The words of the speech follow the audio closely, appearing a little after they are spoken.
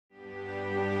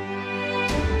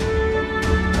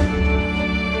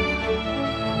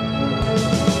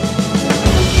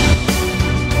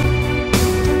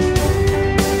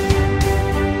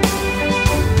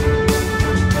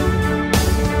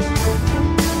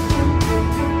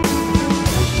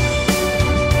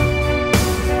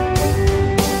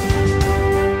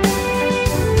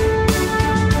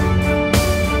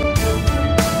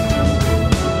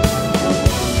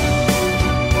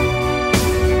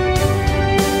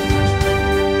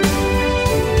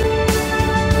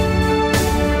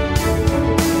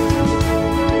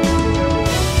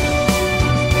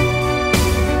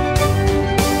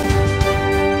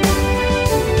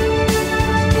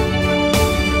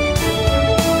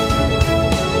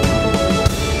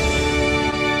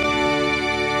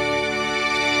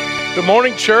Good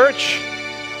morning, church.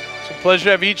 It's a pleasure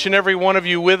to have each and every one of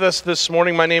you with us this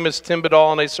morning. My name is Tim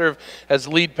Badal, and I serve as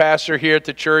lead pastor here at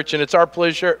the church, and it's our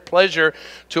pleasure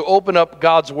to open up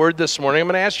God's Word this morning. I'm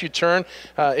going to ask you to turn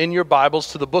in your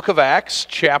Bibles to the book of Acts,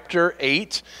 chapter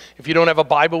 8. If you don't have a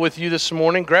Bible with you this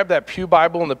morning, grab that pew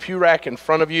Bible in the pew rack in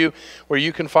front of you, where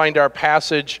you can find our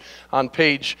passage on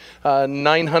page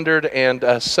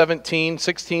 917,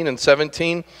 16 and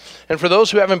 17. And for those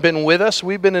who haven't been with us,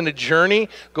 we've been in a journey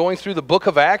going through the book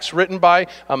of Acts, written by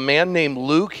a man named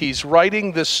Luke. He's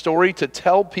writing this story to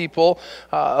tell people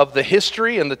of the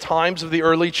history and the times of the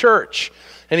early church.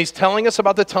 And he's telling us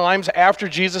about the times after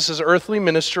Jesus' earthly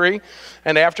ministry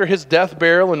and after his death,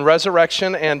 burial, and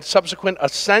resurrection and subsequent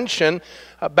ascension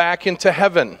back into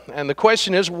heaven. And the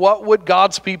question is, what would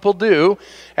God's people do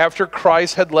after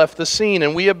Christ had left the scene?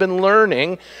 And we have been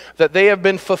learning that they have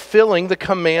been fulfilling the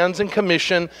commands and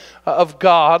commission of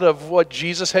God, of what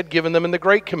Jesus had given them in the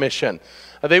Great Commission.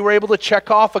 They were able to check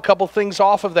off a couple things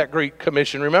off of that Great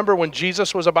Commission. Remember, when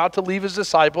Jesus was about to leave his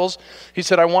disciples, he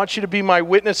said, I want you to be my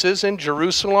witnesses in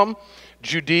Jerusalem,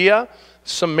 Judea,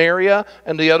 Samaria,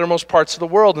 and the uttermost parts of the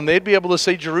world. And they'd be able to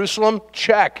say, Jerusalem,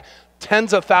 check.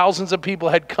 Tens of thousands of people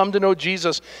had come to know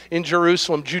Jesus in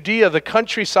Jerusalem. Judea, the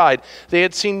countryside, they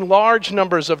had seen large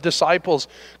numbers of disciples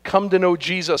come to know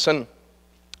Jesus and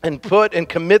put and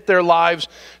commit their lives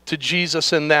to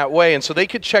Jesus in that way. And so they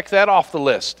could check that off the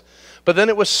list. But then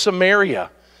it was Samaria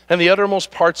and the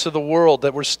uttermost parts of the world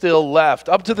that were still left.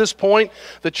 Up to this point,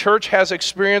 the church has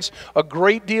experienced a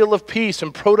great deal of peace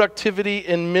and productivity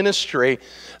in ministry.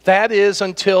 That is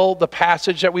until the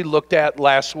passage that we looked at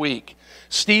last week.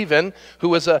 Stephen, who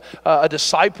was a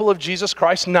disciple of Jesus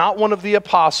Christ, not one of the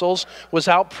apostles, was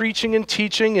out preaching and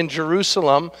teaching in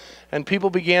Jerusalem, and people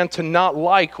began to not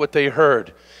like what they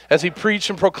heard. As he preached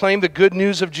and proclaimed the good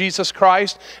news of Jesus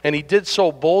Christ, and he did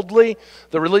so boldly,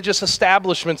 the religious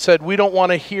establishment said, we don't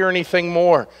want to hear anything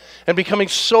more. And becoming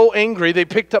so angry, they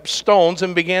picked up stones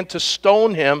and began to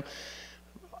stone him,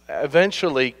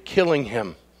 eventually killing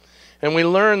him. And we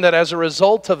learned that as a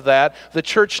result of that, the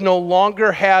church no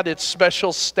longer had its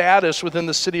special status within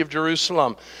the city of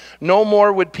Jerusalem. No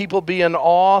more would people be in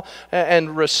awe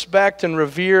and respect and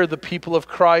revere the people of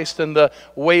Christ and the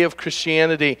way of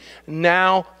Christianity.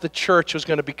 Now the church was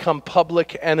going to become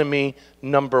public enemy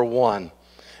number one.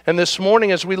 And this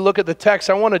morning, as we look at the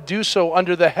text, I want to do so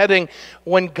under the heading,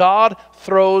 When God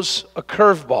Throws a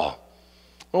Curveball.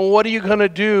 Well, what are you going to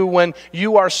do when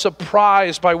you are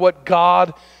surprised by what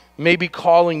God may be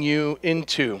calling you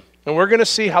into? And we're going to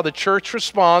see how the church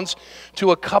responds to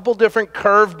a couple different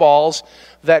curveballs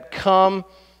that come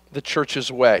the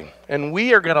church's way. And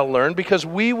we are going to learn, because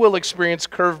we will experience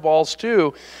curveballs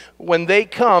too. When they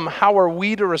come, how are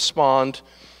we to respond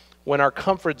when our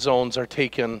comfort zones are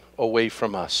taken away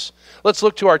from us? Let's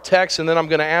look to our text, and then I'm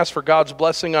going to ask for God's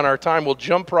blessing on our time. We'll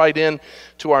jump right in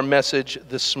to our message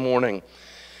this morning.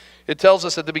 It tells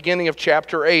us at the beginning of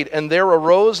chapter 8, and there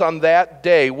arose on that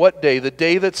day, what day? The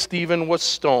day that Stephen was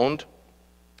stoned,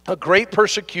 a great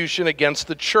persecution against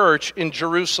the church in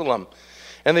Jerusalem.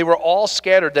 And they were all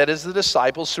scattered, that is the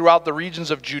disciples, throughout the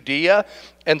regions of Judea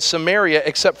and Samaria,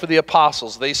 except for the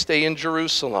apostles. They stay in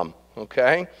Jerusalem,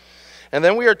 okay? And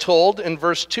then we are told in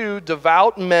verse 2,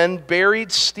 devout men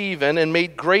buried Stephen and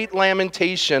made great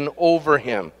lamentation over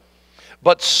him.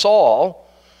 But Saul,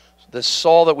 this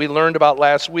Saul that we learned about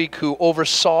last week, who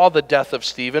oversaw the death of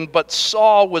Stephen, but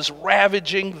Saul was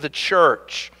ravaging the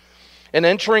church. And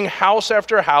entering house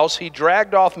after house, he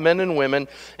dragged off men and women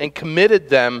and committed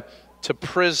them to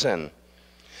prison.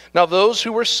 Now those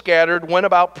who were scattered went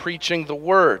about preaching the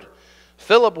word.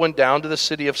 Philip went down to the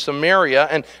city of Samaria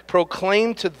and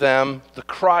proclaimed to them the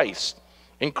Christ.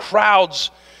 And crowds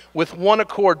with one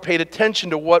accord paid attention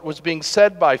to what was being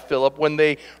said by Philip when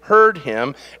they heard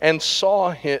him and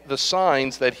saw the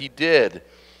signs that he did.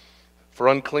 For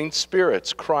unclean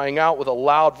spirits, crying out with a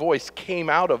loud voice, came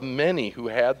out of many who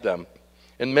had them.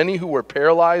 And many who were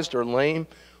paralyzed or lame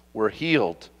were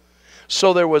healed.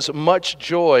 So there was much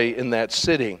joy in that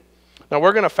city. Now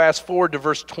we're going to fast forward to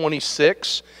verse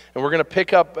 26, and we're going to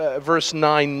pick up verse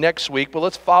 9 next week. But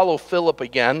let's follow Philip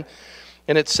again.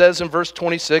 And it says in verse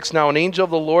 26, now an angel of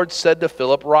the Lord said to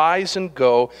Philip, rise and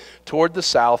go toward the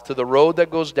south to the road that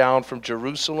goes down from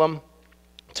Jerusalem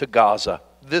to Gaza.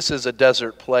 This is a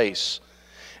desert place.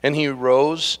 And he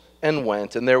rose and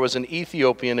went, and there was an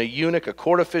Ethiopian, a eunuch, a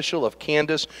court official of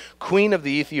Candace, queen of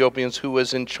the Ethiopians, who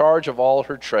was in charge of all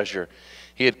her treasure.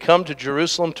 He had come to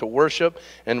Jerusalem to worship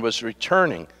and was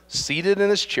returning, seated in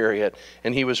his chariot,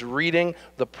 and he was reading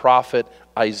the prophet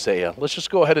Isaiah. Let's just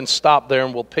go ahead and stop there,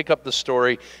 and we'll pick up the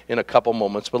story in a couple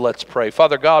moments, but let's pray.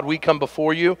 Father God, we come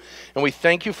before you, and we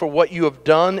thank you for what you have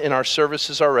done in our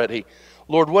services already.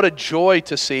 Lord, what a joy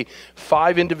to see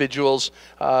 5 individuals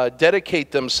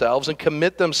dedicate themselves and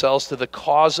commit themselves to the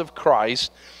cause of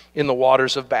Christ in the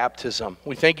waters of baptism.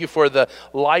 We thank you for the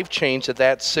life change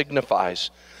that signifies.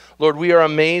 Lord, we are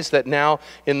amazed that now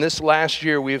in this last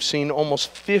year we have seen almost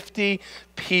 50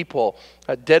 people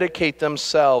dedicate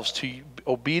themselves to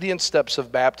obedient steps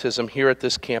of baptism here at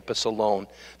this campus alone.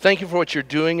 Thank you for what you're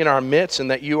doing in our midst and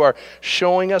that you are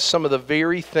showing us some of the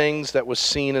very things that was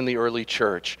seen in the early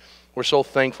church. We're so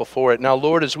thankful for it. Now,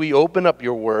 Lord, as we open up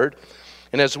your word,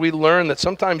 and as we learn that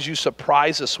sometimes you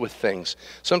surprise us with things,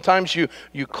 sometimes you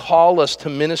call us to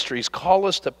ministries, call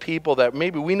us to people that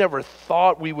maybe we never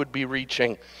thought we would be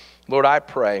reaching. Lord, I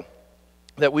pray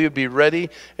that we would be ready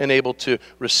and able to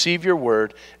receive your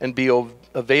word and be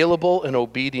available and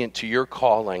obedient to your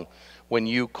calling when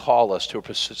you call us to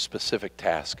a specific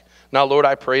task. Now, Lord,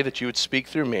 I pray that you would speak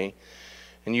through me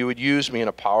and you would use me in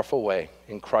a powerful way.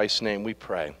 In Christ's name we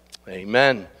pray.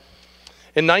 Amen.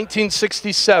 In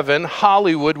 1967,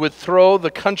 Hollywood would throw the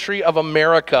country of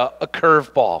America a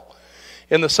curveball.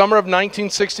 In the summer of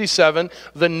 1967,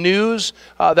 the news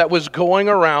that was going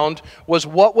around was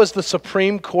what was the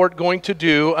Supreme Court going to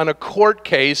do on a court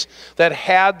case that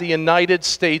had the United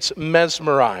States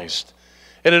mesmerized.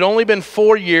 It had only been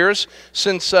 4 years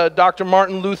since Dr.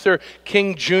 Martin Luther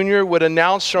King Jr. would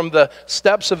announce from the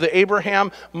steps of the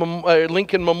Abraham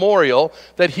Lincoln Memorial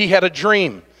that he had a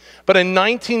dream. But in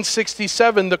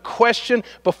 1967, the question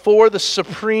before the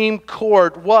Supreme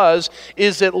Court was,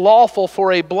 is it lawful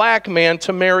for a black man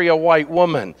to marry a white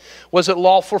woman? Was it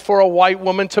lawful for a white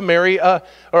woman to marry a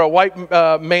white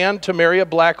man to marry a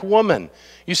black woman?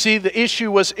 You see, the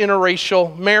issue was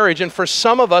interracial marriage. And for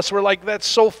some of us, we're like, that's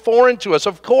so foreign to us.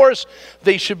 Of course,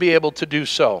 they should be able to do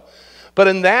so. But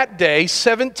in that day,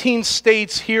 17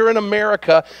 states here in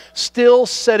America still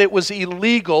said it was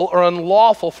illegal or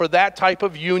unlawful for that type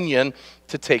of union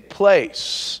to take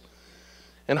place.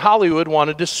 And Hollywood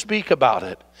wanted to speak about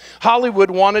it.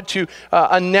 Hollywood wanted to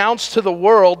announce to the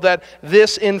world that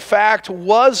this, in fact,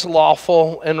 was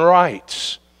lawful and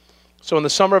right. So in the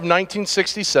summer of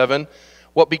 1967,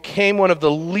 what became one of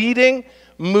the leading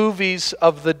movies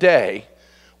of the day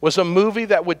was a movie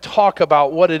that would talk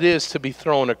about what it is to be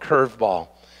thrown a curveball.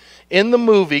 In the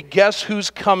movie, guess who's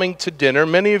coming to dinner?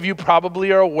 Many of you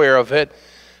probably are aware of it.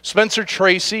 Spencer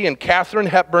Tracy and Katharine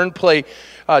Hepburn play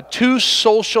 2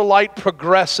 socialite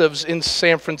progressives in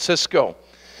San Francisco.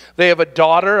 They have a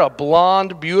daughter, a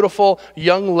blonde, beautiful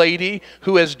young lady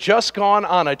who has just gone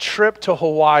on a trip to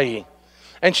Hawaii.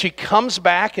 And she comes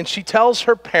back and she tells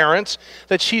her parents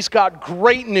that she's got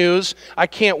great news. I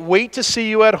can't wait to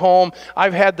see you at home.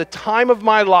 I've had the time of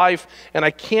my life and I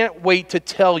can't wait to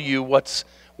tell you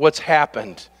what's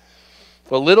happened.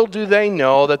 Well, little do they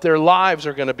know that their lives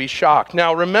are going to be shocked.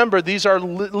 Now remember, these are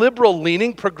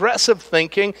liberal-leaning, progressive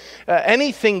thinking,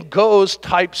 anything goes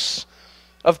types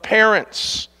of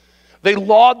parents. They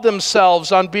laud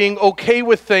themselves on being okay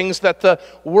with things that the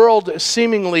world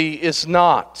seemingly is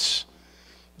not.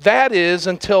 That is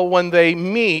until when they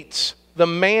meet the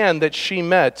man that she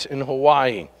met in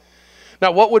Hawaii.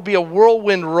 Now, what would be a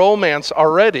whirlwind romance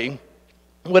already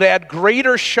would add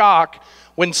greater shock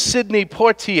when Sidney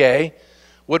Poitier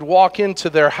would walk into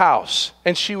their house.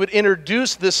 And she would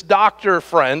introduce this doctor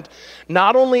friend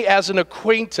not only as an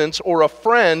acquaintance or a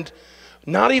friend,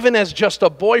 not even as just a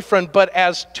boyfriend, but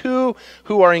as 2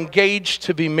 who are engaged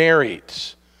to be married.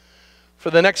 For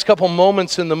the next couple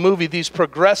moments in the movie, these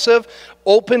progressive,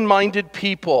 open-minded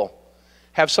people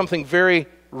have something very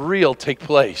real take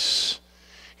place.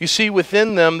 You see,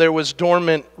 within them there was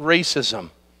dormant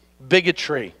racism,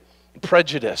 bigotry,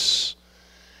 prejudice.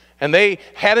 And they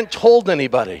hadn't told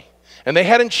anybody. And they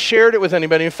hadn't shared it with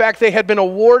anybody. In fact, they had been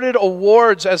awarded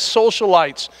awards as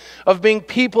socialites of being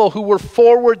people who were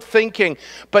forward-thinking.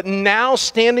 But now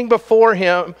standing before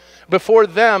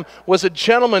them was a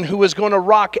gentleman who was going to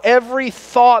rock every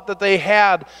thought that they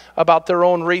had about their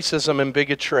own racism and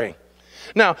bigotry.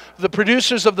 Now, the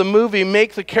producers of the movie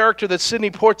make the character that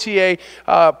Sidney Poitier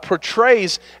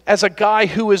portrays as a guy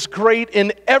who is great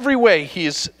in every way. He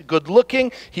is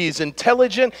good-looking, he is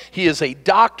intelligent, he is a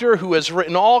doctor who has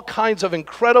written all kinds of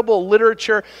incredible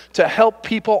literature to help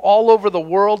people all over the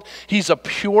world. He's a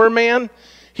pure man.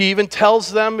 He even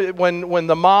tells them when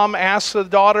the mom asks the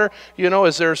daughter,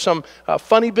 is there some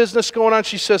funny business going on?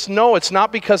 She says, no, it's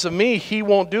not because of me. He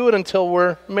won't do it until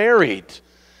we're married.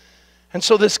 And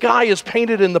so this guy is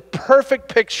painted in the perfect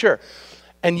picture,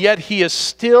 and yet he is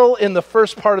still in the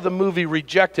first part of the movie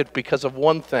rejected because of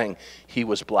one thing: he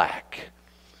was black.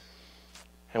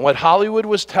 And what Hollywood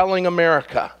was telling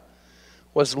America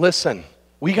was, listen,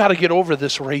 we got to get over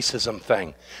this racism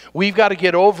thing. We've got to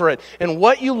get over it. And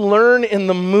what you learn in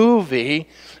the movie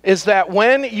is that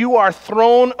when you are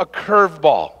thrown a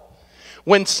curveball,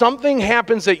 when something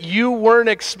happens that you weren't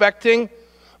expecting,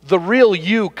 the real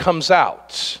you comes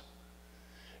out.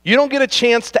 You don't get a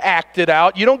chance to act it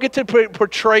out. You don't get to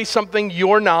portray something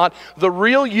you're not. The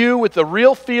real you with the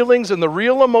real feelings and the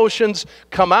real emotions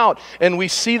come out. And we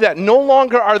see that no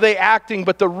longer are they acting,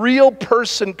 but the real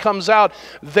person comes out.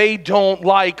 They don't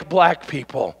like black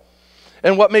people.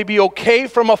 And what may be okay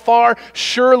from afar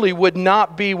surely would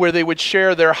not be where they would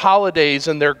share their holidays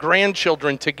and their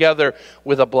grandchildren together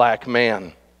with a black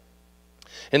man.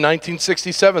 In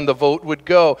 1967, the vote would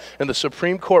go, and the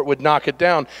Supreme Court would knock it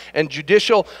down. And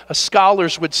judicial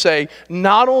scholars would say,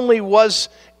 not only was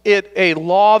it a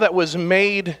law that was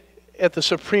made at the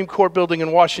Supreme Court building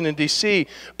in Washington, D.C.,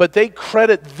 but they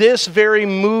credit this very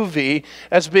movie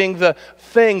as being the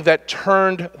thing that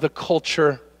turned the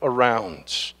culture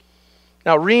around.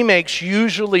 Now, remakes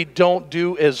usually don't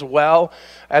do as well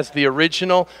as the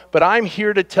original, but I'm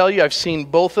here to tell you I've seen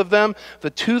both of them.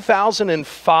 The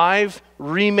 2005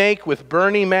 remake with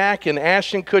Bernie Mac and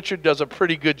Ashton Kutcher does a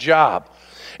pretty good job,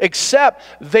 except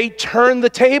they turn the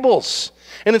tables.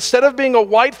 And instead of being a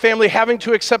white family having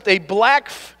to accept a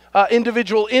black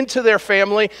individual into their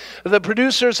family, the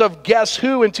producers of Guess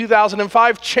Who in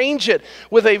 2005 change it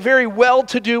with a very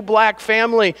well-to-do black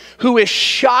family who is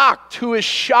shocked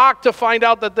to find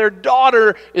out that their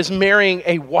daughter is marrying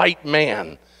a white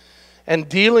man, and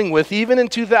dealing with, even in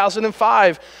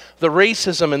 2005, the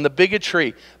racism and the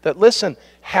bigotry that, listen,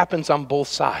 happens on both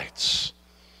sides.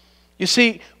 You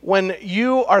see, when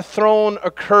you are thrown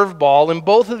a curveball, in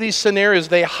both of these scenarios,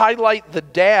 they highlight the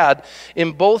dad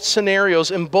in both scenarios,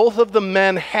 and both of the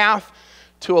men have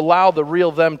to allow the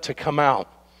real them to come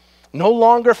out. No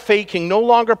longer faking, no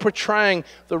longer portraying,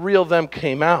 the real them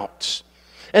came out.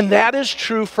 And that is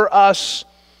true for us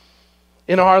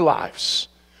in our lives.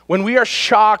 When we are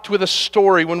shocked with a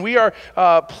story, when we are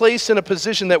placed in a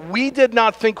position that we did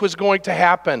not think was going to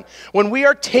happen, when we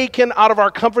are taken out of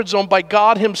our comfort zone by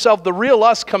God himself, the real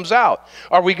us comes out.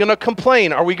 Are we going to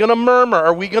complain? Are we going to murmur?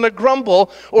 Are we going to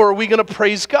grumble? Or are we going to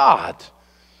praise God?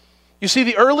 You see,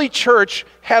 the early church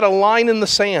had a line in the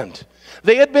sand.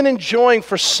 They had been enjoying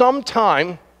for some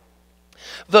time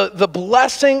the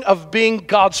blessing of being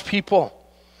God's people.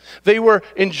 They were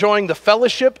enjoying the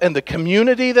fellowship and the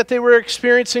community that they were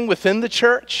experiencing within the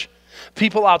church.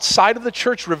 People outside of the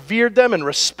church revered them and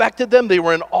respected them. They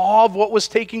were in awe of what was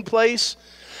taking place.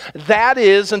 That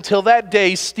is, until that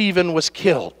day Stephen was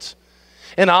killed.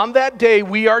 And on that day,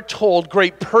 we are told,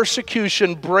 great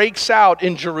persecution breaks out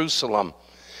in Jerusalem.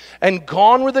 And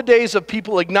gone were the days of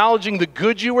people acknowledging the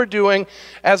good you were doing.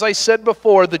 As I said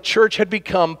before, the church had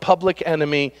become public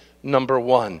enemy number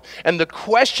one. And the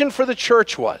question for the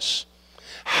church was,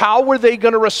 how were they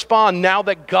going to respond now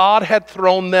that God had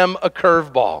thrown them a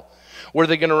curveball? Were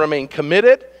they going to remain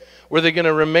committed? Were they going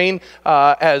to remain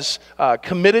as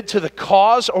committed to the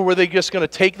cause? Or were they just going to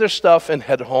take their stuff and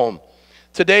head home?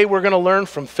 Today we're going to learn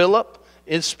from Philip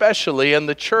especially, and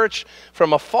the church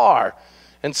from afar,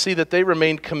 and see that they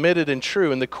remained committed and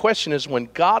true. And the question is, when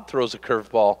God throws a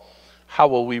curveball, how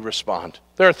will we respond?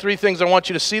 There are three things I want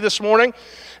you to see this morning.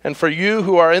 And for you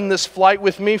who are in this flight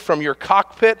with me from your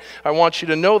cockpit, I want you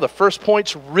to know the first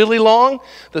point's really long,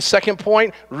 the second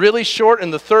point really short,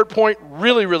 and the third point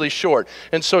really, really short.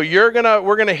 And so we're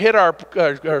gonna hit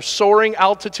our soaring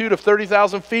altitude of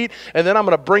 30,000 feet, and then I'm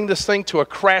gonna bring this thing to a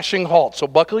crashing halt. So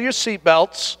buckle your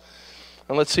seatbelts,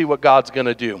 and let's see what God's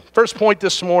gonna do. First point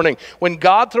this morning: when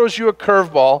God throws you a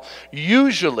curveball,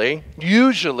 usually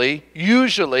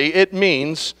it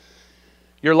means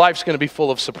your life's gonna be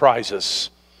full of surprises.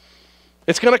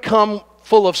 It's going to come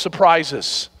full of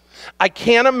surprises. I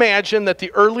can't imagine that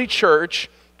the early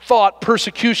church thought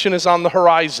persecution is on the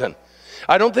horizon.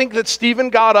 I don't think that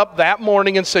Stephen got up that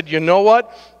morning and said, you know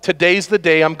what, today's the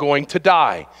day I'm going to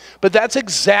die. But that's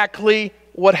exactly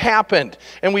what happened.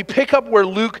 And we pick up where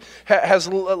Luke has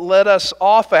led us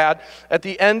off at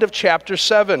the end of chapter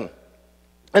 7.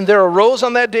 And there arose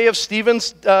on that day of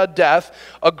Stephen's death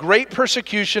a great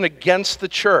persecution against the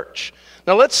church.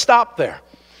 Now let's stop there.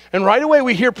 And right away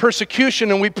we hear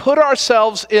persecution, and we put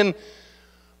ourselves in,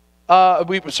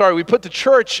 we put the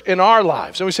church in our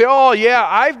lives. And we say, oh yeah,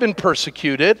 I've been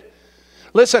persecuted.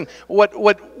 Listen,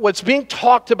 what's being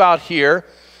talked about here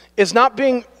is not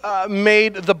being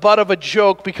made the butt of a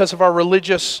joke because of our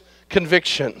religious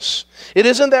convictions. It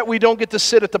isn't that we don't get to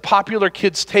sit at the popular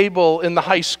kids' table in the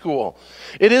high school.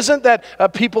 It isn't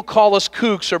that people call us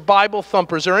kooks or Bible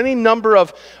thumpers or any number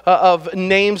of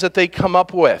names that they come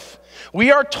up with.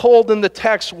 We are told in the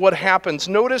text what happens.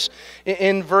 Notice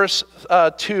in verse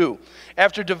 2.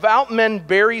 After devout men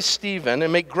bury Stephen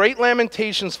and make great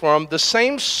lamentations for him, the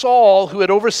same Saul who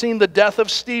had overseen the death of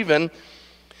Stephen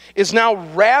is now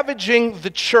ravaging the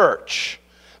church.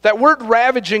 That word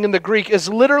ravaging in the Greek is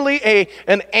literally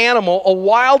an animal, a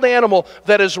wild animal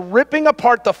that is ripping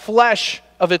apart the flesh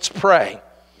of its prey.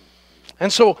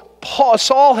 And so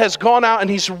Saul has gone out and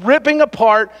he's ripping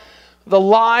apart the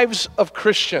lives of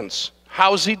Christians.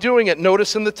 How's he doing it?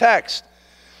 Notice in the text.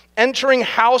 Entering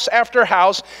house after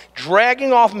house,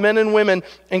 dragging off men and women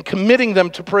and committing them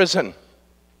to prison.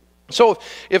 So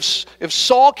if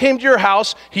Saul came to your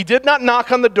house, he did not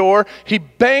knock on the door, he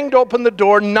banged open the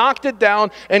door, knocked it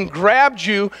down, and grabbed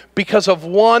you because of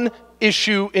one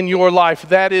issue in your life.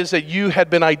 That is that you had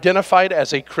been identified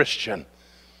as a Christian.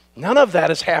 None of that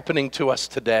is happening to us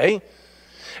today.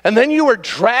 And then you were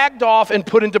dragged off and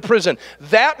put into prison.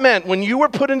 That meant when you were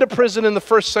put into prison in the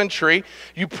first century,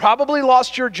 you probably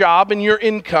lost your job and your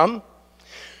income.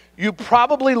 You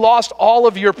probably lost all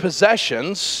of your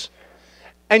possessions.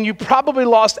 And you probably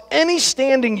lost any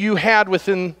standing you had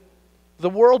within the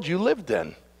world you lived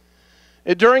in.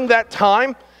 During that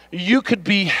time, you could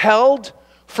be held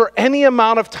for any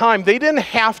amount of time. They didn't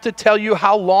have to tell you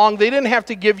how long. They didn't have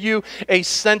to give you a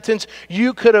sentence.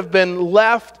 You could have been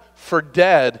left for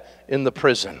dead in the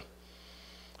prison.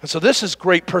 And so this is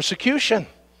great persecution.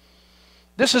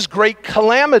 This is great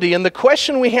calamity. And the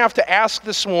question we have to ask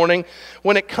this morning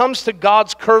when it comes to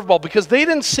God's curveball, because they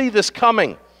didn't see this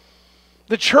coming.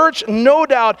 The church, no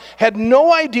doubt, had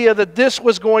no idea that this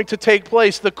was going to take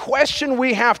place. The question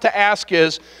we have to ask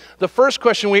is, the first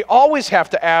question we always have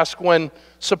to ask when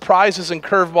surprises and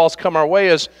curveballs come our way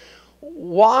is,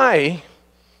 why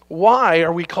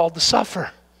are we called to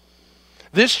suffer?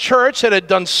 This church that had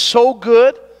done so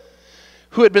good,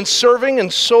 who had been serving in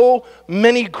so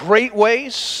many great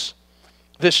ways,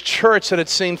 this church that had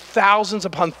seen thousands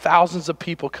upon thousands of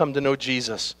people come to know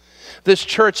Jesus. This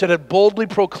church that had boldly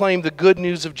proclaimed the good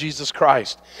news of Jesus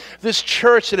Christ. This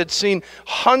church that had seen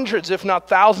hundreds, if not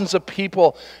thousands of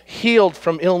people healed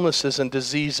from illnesses and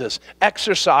diseases,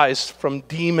 exorcised from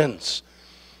demons.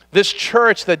 This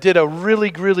church that did a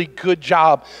really, really good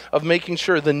job of making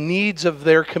sure the needs of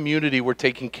their community were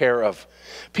taken care of.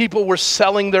 People were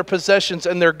selling their possessions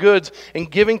and their goods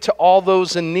and giving to all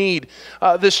those in need.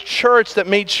 This church that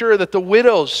made sure that the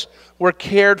widows were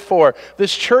cared for.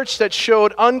 This church that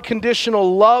showed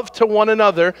unconditional love to one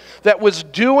another, that was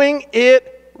doing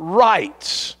it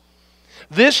right.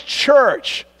 This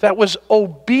church that was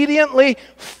obediently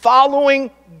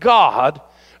following God,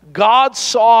 God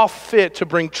saw fit to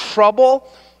bring trouble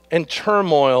and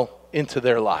turmoil into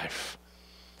their life.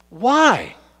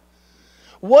 Why?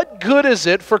 What good is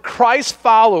it for Christ's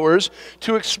followers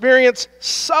to experience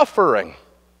suffering?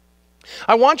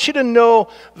 I want you to know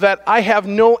that I have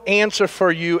no answer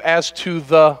for you as to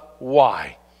the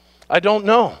why. I don't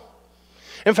know.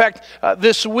 In fact,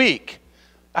 this week,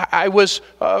 I was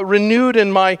renewed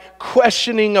in my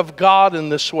questioning of God in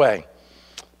this way.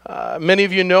 Many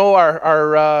of you know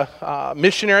our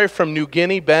missionary from New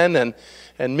Guinea, Ben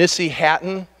and Missy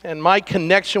Hatton. And my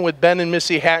connection with Ben and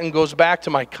Missy Hatton goes back to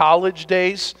my college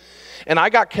days. And I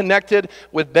got connected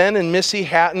with Ben and Missy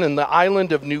Hatton in the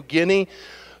island of New Guinea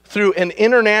through an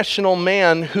international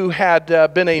man who had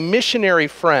been a missionary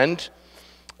friend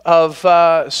of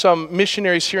some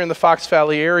missionaries here in the Fox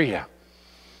Valley area.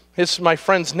 My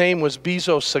friend's name was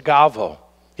Bizo Sagavo.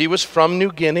 He was from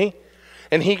New Guinea,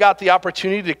 and he got the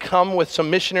opportunity to come with some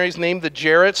missionaries named the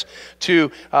Jarretts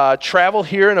to travel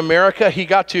here in America. He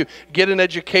got to get an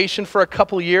education for a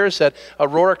couple years at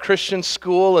Aurora Christian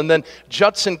School, and then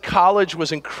Judson College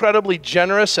was incredibly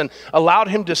generous and allowed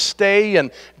him to stay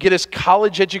and get his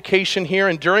college education here.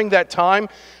 And during that time,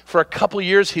 for a couple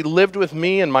years, he lived with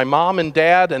me and my mom and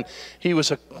dad, and he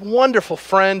was a wonderful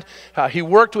friend. He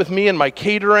worked with me in my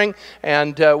catering,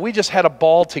 and we just had a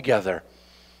ball together.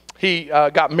 He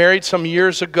got married some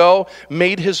years ago,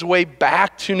 made his way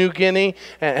back to New Guinea,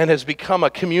 and has become a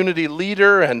community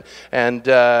leader and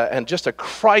just a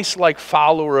Christ-like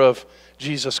follower of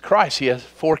Jesus Christ. He has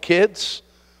 4 kids,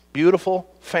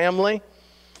 beautiful family.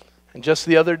 And just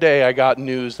the other day, I got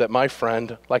news that my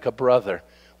friend, like a brother,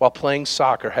 while playing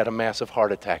soccer, had a massive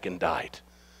heart attack and died.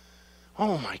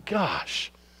 Oh my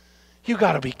gosh, you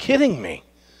got to be kidding me.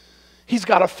 He's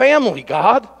got a family,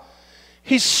 God.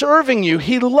 He's serving you.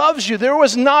 He loves you. There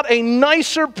was not a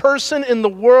nicer person in the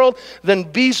world than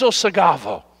Bizo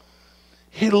Sagavo.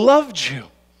 He loved you.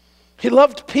 He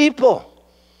loved people.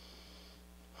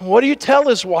 What do you tell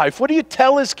his wife? What do you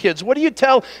tell his kids? What do you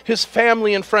tell his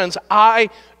family and friends? I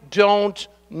don't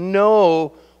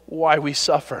know why we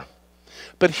suffer.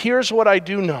 But here's what I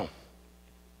do know.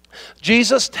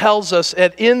 Jesus tells us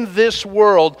that in this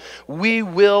world we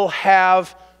will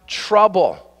have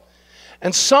trouble.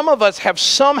 And some of us have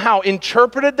somehow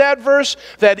interpreted that verse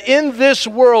that in this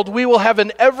world we will have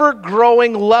an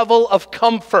ever-growing level of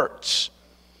comfort.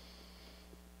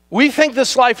 We think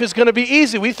this life is going to be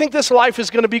easy. We think this life is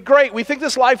going to be great. We think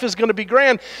this life is going to be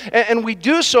grand. And we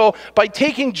do so by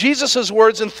taking Jesus'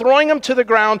 words and throwing them to the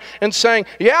ground and saying,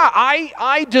 yeah,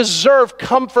 I deserve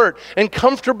comfort and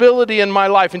comfortability in my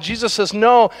life. And Jesus says,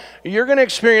 no, you're going to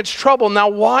experience trouble. Now,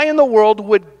 why in the world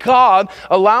would God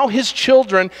allow his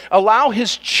children, allow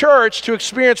his church to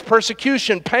experience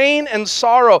persecution, pain, and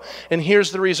sorrow? And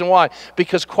here's the reason why.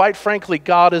 Because quite frankly,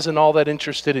 God isn't all that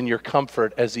interested in your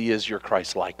comfort as he is your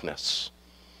Christ-likeness.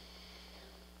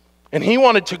 And he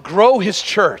wanted to grow his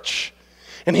church,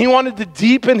 and he wanted to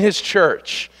deepen his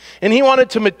church, and he wanted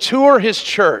to mature his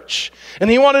church, and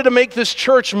he wanted to make this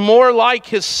church more like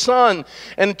his son.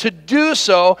 And to do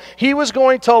so, he was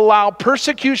going to allow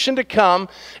persecution to come,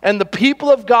 and the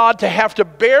people of God to have to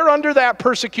bear under that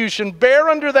persecution, bear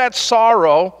under that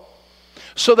sorrow,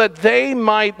 so that they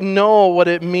might know what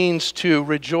it means to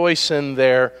rejoice in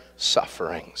their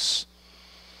sufferings.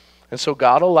 And so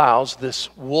God allows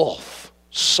this wolf,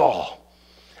 Saul,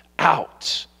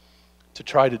 out to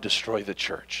try to destroy the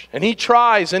church. And he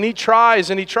tries, and he tries,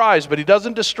 and he tries, but he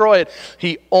doesn't destroy it.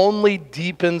 He only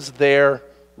deepens their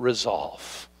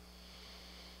resolve.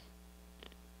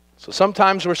 So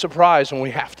sometimes we're surprised when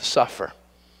we have to suffer.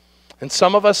 And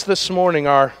some of us this morning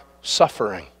are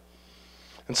suffering.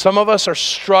 And some of us are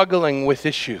struggling with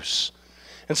issues.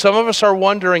 And some of us are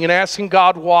wondering and asking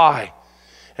God why.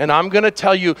 And I'm going to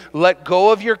tell you, let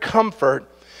go of your comfort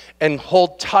and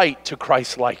hold tight to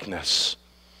Christ-likeness.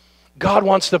 God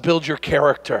wants to build your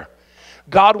character.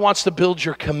 God wants to build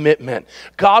your commitment.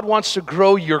 God wants to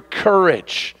grow your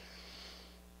courage.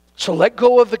 So let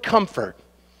go of the comfort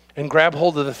and grab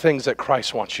hold of the things that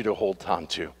Christ wants you to hold on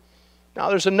to. Now,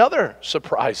 there's another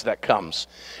surprise that comes,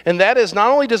 and that is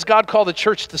not only does God call the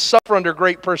church to suffer under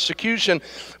great persecution,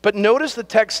 but notice the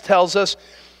text tells us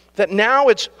that now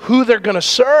it's who they're going to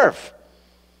serve.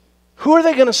 Who are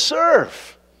they going to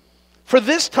serve? For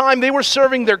this time, they were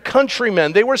serving their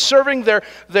countrymen. They were serving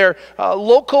their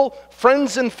local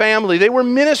friends and family. They were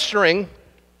ministering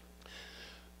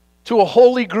to a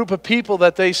holy group of people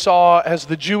that they saw as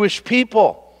the Jewish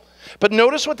people. But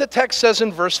notice what the text says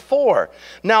in verse 4.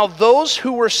 Now those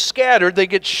who were scattered, they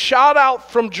get shot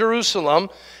out from Jerusalem,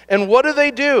 and what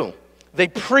do? They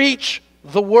preach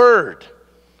the word.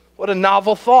 What a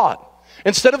novel thought.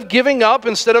 Instead of giving up,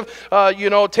 instead of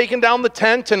taking down the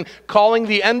tent and calling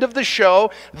the end of the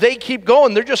show, they keep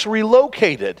going. They're just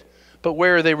relocated. But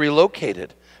where are they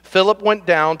relocated? Philip went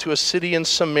down to a city in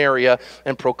Samaria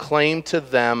and proclaimed to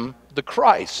them the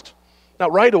Christ. Now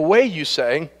right away you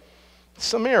say,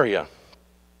 Samaria.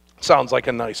 Sounds like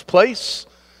a nice place.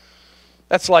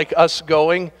 That's like us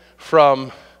going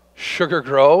from Sugar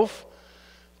Grove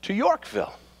to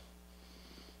Yorkville.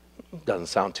 Doesn't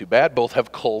sound too bad. Both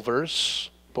have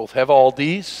Culver's. Both have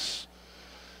Aldi's.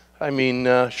 I mean,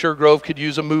 Sugar Grove could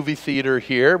use a movie theater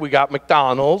here. We got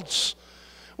McDonald's.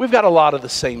 We've got a lot of the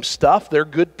same stuff. They're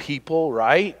good people,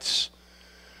 right?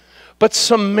 But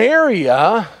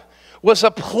Samaria was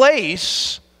a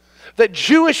place that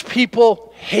Jewish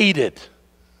people hated.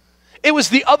 It was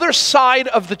the other side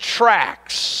of the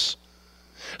tracks.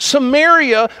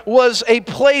 Samaria was a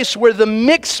place where the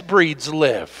mixed breeds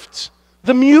lived.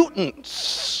 The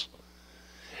mutants.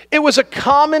 It was a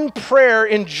common prayer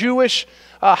in Jewish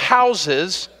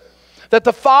houses that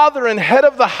the father and head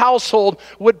of the household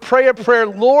would pray a prayer,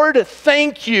 Lord,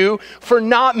 thank you for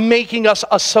not making us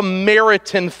a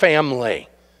Samaritan family.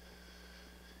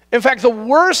 In fact, the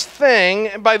worst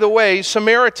thing, by the way,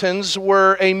 Samaritans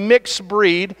were a mixed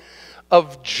breed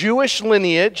of Jewish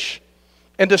lineage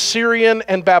and Assyrian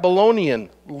and Babylonian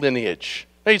lineage.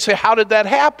 Now you'd say, how did that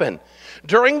happen?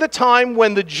 During the time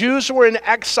when the Jews were in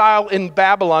exile in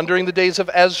Babylon, during the days of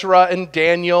Ezra and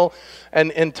Daniel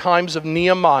and times of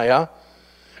Nehemiah,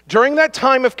 during that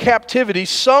time of captivity,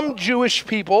 some Jewish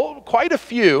people, quite a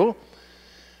few,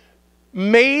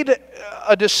 made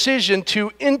a decision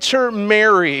to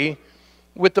intermarry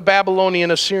with the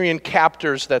Babylonian Assyrian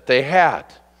captors that they had.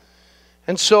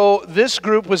 And so this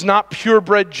group was not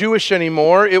purebred Jewish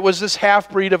anymore. It was this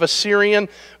half-breed of Assyrian,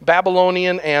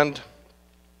 Babylonian, and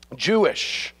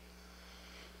Jewish.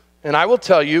 And I will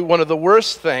tell you, one of the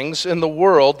worst things in the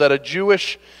world that a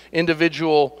Jewish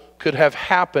individual could have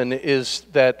happen is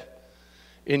that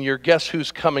in your guess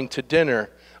who's coming to dinner,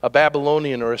 a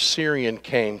Babylonian or Assyrian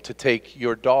came to take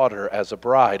your daughter as a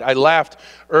bride. I laughed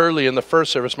early in the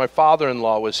first service. My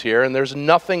father-in-law was here, and there's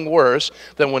nothing worse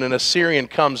than when an Assyrian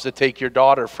comes to take your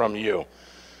daughter from you.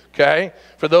 Okay?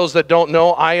 For those that don't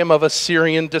know, I am of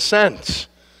Assyrian descent.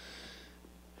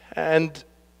 And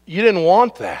you didn't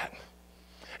want that.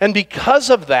 And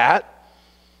because of that,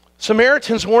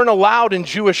 Samaritans weren't allowed in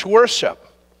Jewish worship.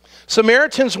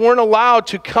 Samaritans weren't allowed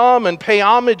to come and pay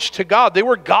homage to God. They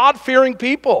were God-fearing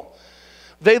people.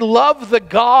 They loved the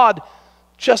God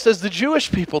just as the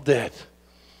Jewish people did.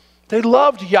 They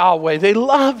loved Yahweh. They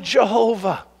loved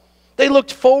Jehovah. They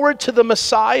looked forward to the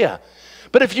Messiah.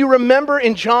 But if you remember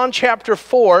in John chapter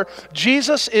 4,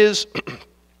 Jesus is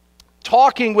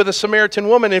talking with a Samaritan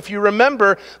woman. If you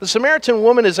remember, the Samaritan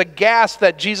woman is aghast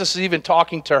that Jesus is even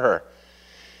talking to her.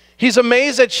 He's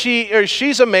amazed that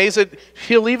she's amazed that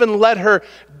he'll even let her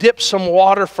dip some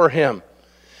water for him.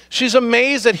 She's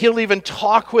amazed that he'll even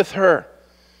talk with her.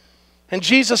 And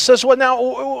Jesus says, well,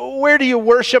 now, where do you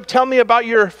worship? Tell me about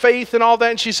your faith and all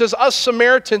that. And she says, us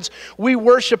Samaritans, we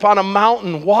worship on a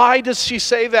mountain. Why does she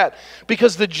say that?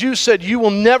 Because the Jews said, you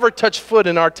will never touch foot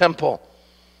in our temple.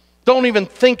 Don't even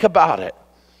think about it.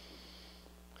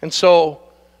 And so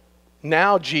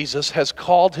now Jesus has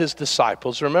called his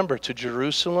disciples, remember, to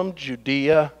Jerusalem,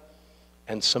 Judea,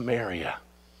 and Samaria.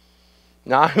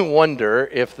 Now I wonder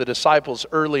if the disciples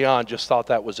early on just thought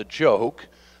that was a joke.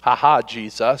 Ha,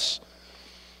 Jesus.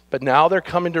 But now they're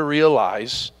coming to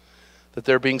realize that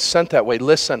they're being sent that way.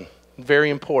 Listen, very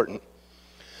important.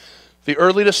 The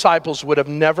early disciples would have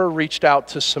never reached out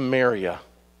to Samaria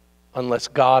unless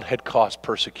God had caused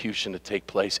persecution to take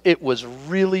place. It was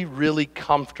really, really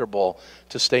comfortable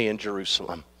to stay in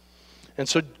Jerusalem. And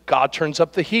so God turns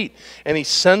up the heat, and he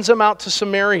sends them out to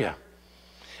Samaria.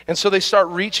 And so they start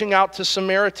reaching out to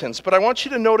Samaritans. But I want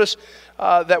you to notice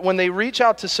that when they reach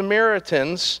out to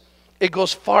Samaritans, it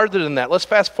goes farther than that. Let's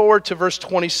fast forward to verse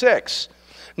 26.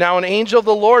 Now an angel of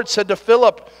the Lord said to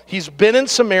Philip, he's been in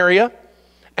Samaria,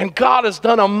 and God has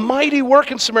done a mighty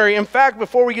work in Samaria. In fact,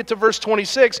 before we get to verse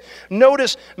 26,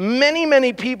 notice many,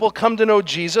 many people come to know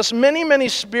Jesus. Many, many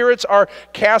spirits are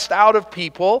cast out of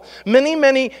people. Many,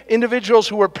 many individuals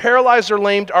who were paralyzed or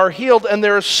lamed are healed. And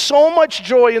there is so much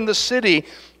joy in the city,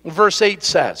 verse 8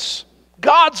 says.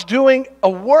 God's doing a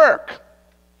work.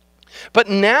 But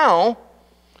now,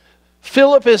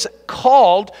 Philip is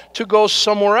called to go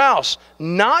somewhere else,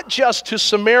 not just to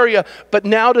Samaria, but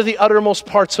now to the uttermost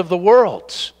parts of the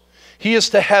world. He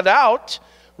is to head out,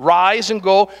 rise and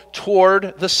go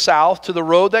toward the south to the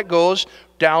road that goes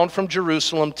down from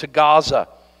Jerusalem to Gaza,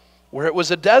 where it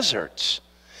was a desert.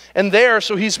 And there,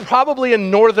 so he's probably in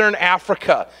northern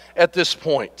Africa at this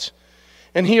point.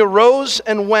 And he arose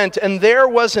and went, and there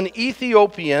was an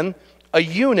Ethiopian, a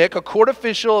eunuch, a court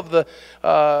official of the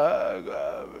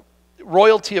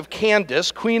royalty of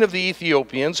Candace, queen of the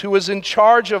Ethiopians, who was in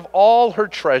charge of all her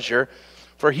treasure,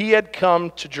 for he had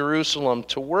come to Jerusalem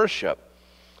to worship.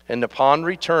 And upon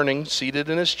returning, seated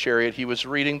in his chariot, he was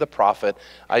reading the prophet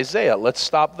Isaiah. Let's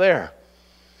stop there.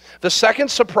 The second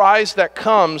surprise that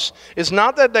comes is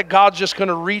not that God's just going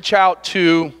to reach out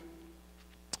to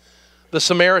the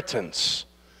Samaritans.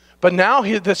 But now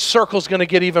the circle's going to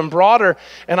get even broader.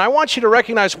 And I want you to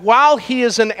recognize, while he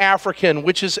is an African,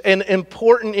 which is an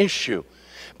important issue,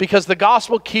 because the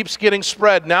gospel keeps getting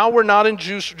spread. Now we're not in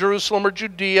Jerusalem or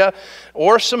Judea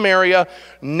or Samaria.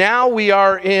 Now we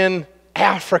are in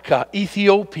Africa,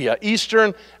 Ethiopia,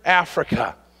 Eastern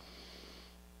Africa.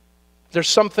 There's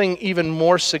something even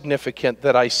more significant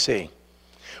that I see.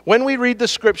 When we read the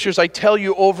scriptures, I tell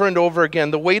you over and over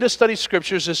again, the way to study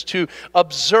scriptures is to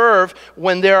observe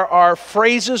when there are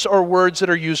phrases or words that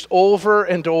are used over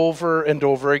and over and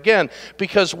over again.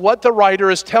 Because what the writer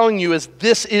is telling you is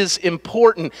this is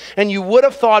important. And you would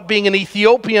have thought being an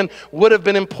Ethiopian would have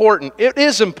been important. It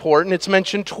is important. It's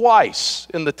mentioned twice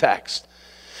in the text.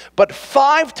 But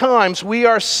 5 times we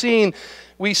see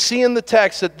in the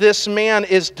text that this man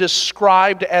is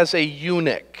described as a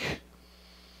eunuch.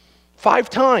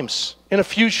 5 times in a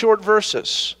few short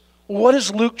verses. What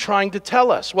is Luke trying to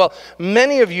tell us? Well,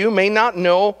 many of you may not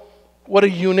know what a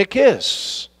eunuch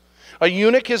is. A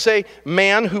eunuch is a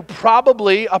man who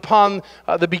probably upon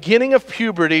the beginning of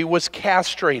puberty was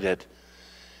castrated.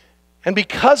 And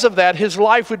because of that, his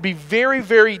life would be very,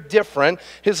 very different.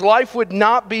 His life would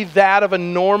not be that of a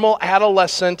normal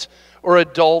adolescent or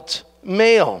adult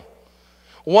male.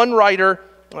 One writer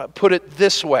put it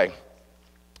this way.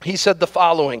 He said the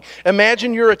following: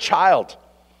 imagine you're a child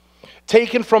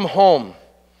taken from home,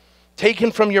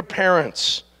 taken from your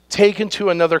parents, taken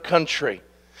to another country.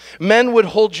 Men would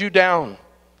hold you down.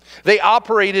 They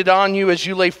operated on you as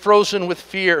you lay frozen with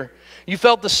fear. You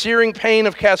felt the searing pain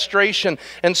of castration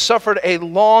and suffered a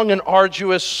long and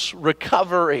arduous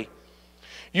recovery.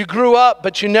 You grew up,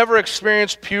 but you never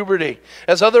experienced puberty.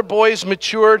 As other boys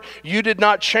matured, you did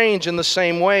not change in the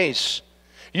same ways.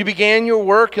 You began your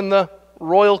work in the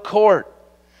royal court,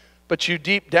 but you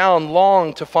deep down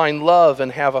longed to find love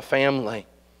and have a family,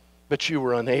 but you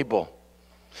were unable.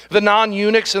 The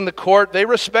non-eunuchs in the court, they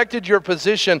respected your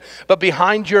position, but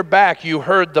behind your back you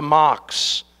heard the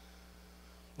mocks.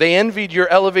 They envied your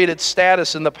elevated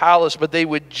status in the palace, but they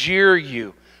would jeer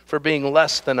you for being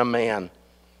less than a man.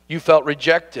 You felt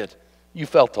rejected. You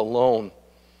felt alone.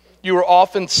 You were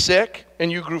often sick, and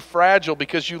you grew fragile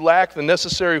because you lacked the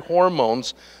necessary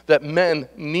hormones that men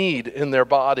need in their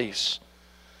bodies.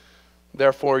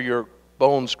 Therefore, your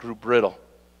bones grew brittle,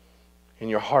 and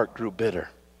your heart grew bitter.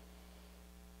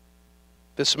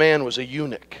 This man was a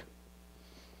eunuch.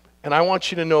 And I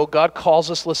want you to know, God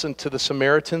calls us, listen, to the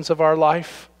Samaritans of our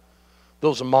life,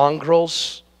 those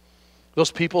mongrels, those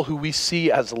people who we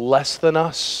see as less than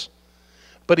us.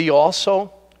 But he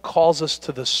also calls us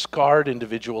to the scarred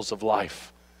individuals of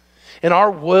life. And our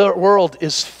world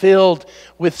is filled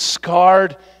with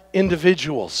scarred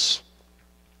individuals.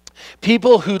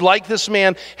 People who, like this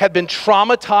man, had been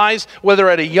traumatized, whether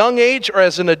at a young age or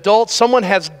as an adult. Someone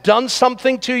has done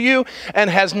something to you and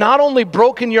has not only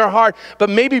broken your heart, but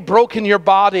maybe broken your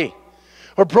body,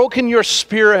 or broken your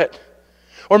spirit,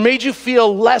 or made you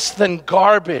feel less than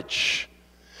garbage.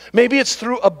 Maybe it's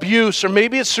through abuse, or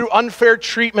maybe it's through unfair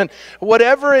treatment.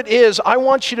 Whatever it is, I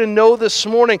want you to know this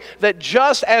morning that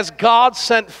just as God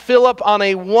sent Philip on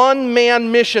a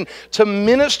one-man mission to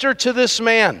minister to this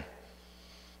man,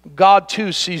 God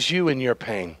too sees you in your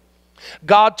pain.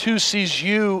 God too sees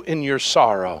you in your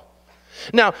sorrow.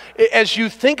 Now, as you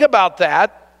think about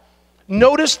that,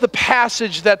 notice the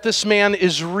passage that this man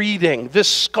is reading. This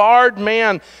scarred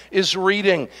man is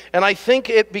reading. And I think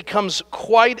it becomes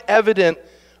quite evident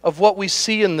of what we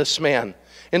see in this man.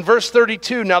 In verse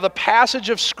 32, now the passage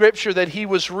of Scripture that he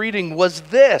was reading was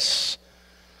this: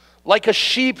 like a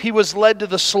sheep he was led to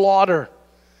the slaughter,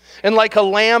 and like a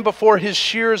lamb before his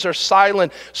shears are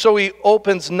silent, so he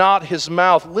opens not his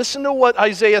mouth. Listen to what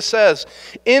Isaiah says.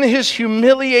 In his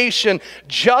humiliation,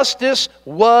 justice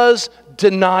was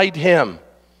denied him.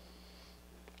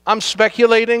 I'm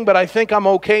speculating, but I think I'm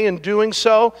okay in doing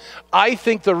so. I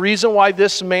think the reason why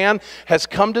this man has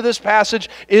come to this passage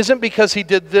isn't because he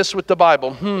did this with the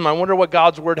Bible. I wonder what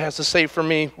God's word has to say for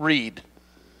me. Read.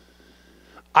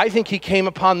 I think he came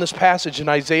upon this passage in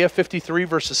Isaiah 53,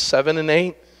 verses 7 and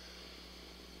 8.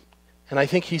 And I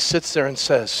think he sits there and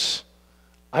says,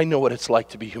 I know what it's like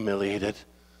to be humiliated.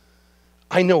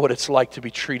 I know what it's like to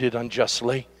be treated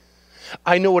unjustly.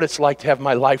 I know what it's like to have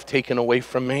my life taken away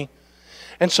from me.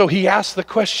 And so he asked the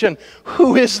question,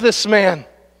 who is this man?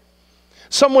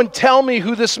 Someone tell me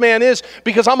who this man is,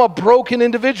 because I'm a broken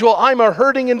individual. I'm a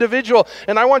hurting individual.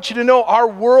 And I want you to know our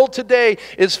world today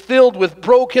is filled with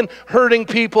broken, hurting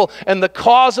people. And the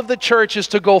cause of the church is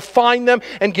to go find them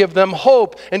and give them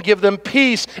hope and give them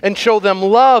peace and show them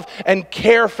love and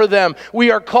care for them. We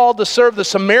are called to serve the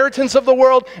Samaritans of the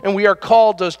world, and we are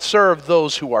called to serve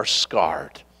those who are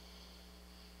scarred.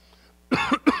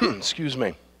 Excuse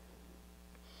me.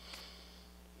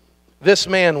 This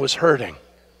man was hurting,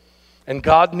 and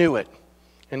God knew it,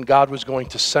 and God was going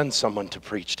to send someone to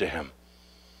preach to him.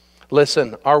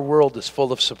 Listen, our world is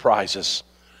full of surprises,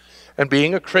 and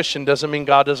being a Christian doesn't mean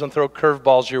God doesn't throw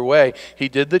curveballs your way. He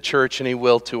did the church, and he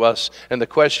will to us, and the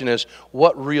question is,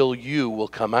 what real you will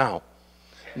come out?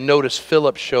 Notice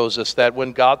Philip shows us that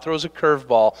when God throws a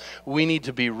curveball, we need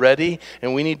to be ready,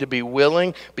 and we need to be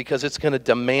willing, because it's going to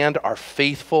demand our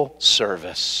faithful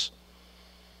service.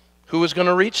 Who was going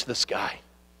to reach this guy?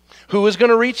 Who was going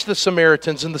to reach the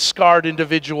Samaritans and the scarred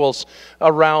individuals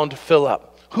around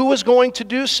Philip? Who was going to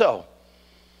do so?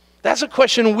 That's a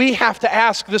question we have to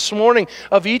ask this morning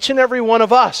of each and every one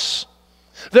of us.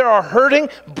 There are hurting,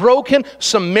 broken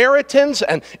Samaritans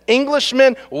and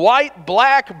Englishmen, white,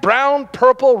 black, brown,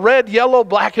 purple, red, yellow,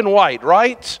 black, and white,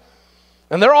 right?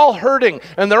 And they're all hurting,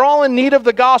 and they're all in need of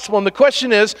the gospel. And the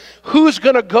question is, who's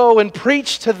going to go and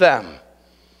preach to them?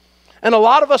 And a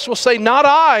lot of us will say, not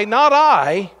I, not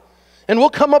I. And we'll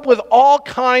come up with all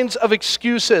kinds of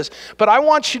excuses. But I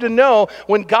want you to know,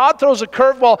 when God throws a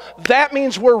curveball, that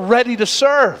means we're ready to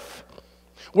serve.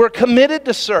 We're committed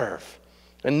to serve.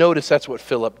 And notice that's what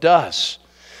Philip does.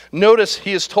 Notice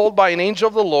he is told by an angel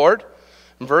of the Lord,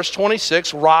 in verse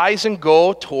 26, rise and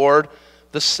go toward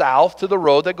the south to the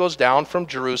road that goes down from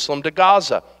Jerusalem to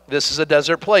Gaza. This is a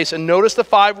desert place. And notice the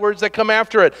 5 words that come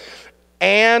after it.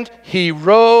 And he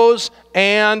rose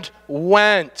and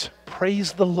went.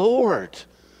 Praise the Lord.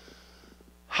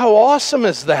 How awesome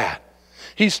is that?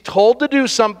 He's told to do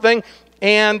something,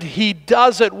 and he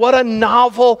does it. What a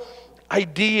novel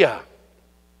idea.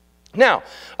 Now,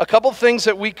 a couple things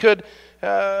that we could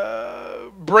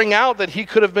bring out that he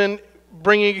could have been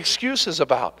bringing excuses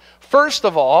about. First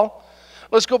of all,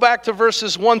 let's go back to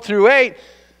verses 1 through 8.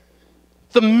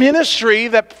 The ministry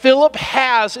that Philip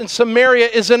has in Samaria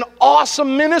is an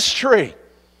awesome ministry.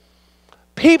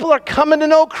 People are coming to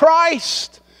know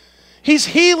Christ. He's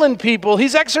healing people.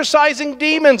 He's exorcising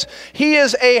demons. He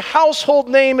is a household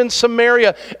name in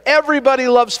Samaria. Everybody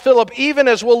loves Philip, even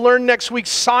as we'll learn next week,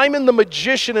 Simon the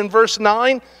magician in verse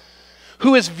 9,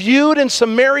 who is viewed in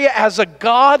Samaria as a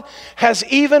god, has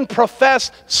even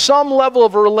professed some level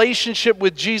of a relationship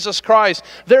with Jesus Christ.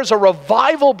 There's a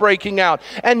revival breaking out.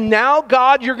 And now,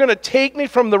 God, you're going to take me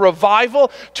from the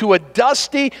revival to a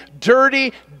dusty,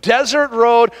 dirty desert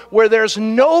road where there's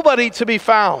nobody to be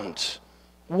found.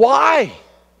 Why?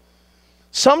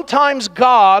 Sometimes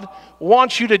God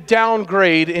wants you to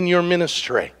downgrade in your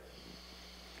ministry.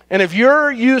 And if you're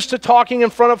used to talking in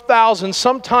front of thousands,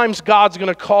 sometimes God's going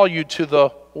to call you to the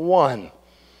one.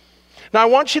 Now, I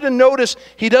want you to notice,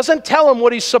 he doesn't tell him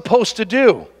what he's supposed to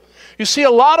do. You see, a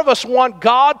lot of us want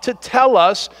God to tell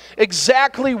us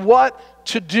exactly what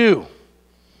to do.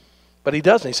 But he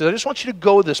doesn't. He says, I just want you to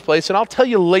go this place, and I'll tell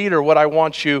you later what I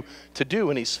want you to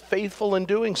do. And he's faithful in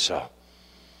doing so.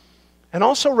 And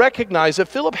also recognize that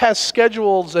Philip has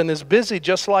schedules and is busy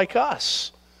just like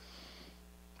us.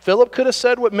 Philip could have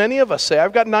said what many of us say,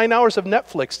 I've got 9 hours of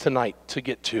Netflix tonight to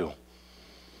get to.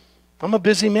 I'm a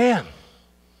busy man.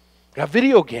 Got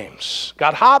video games,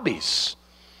 got hobbies.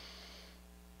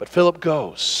 But Philip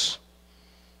goes,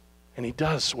 and he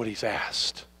does what he's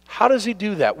asked. How does he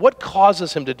do that? What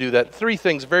causes him to do that? 3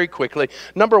 things very quickly.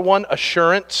 Number 1,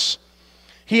 assurance.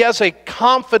 He has a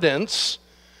confidence.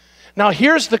 Now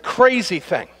here's the crazy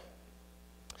thing.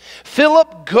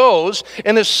 Philip goes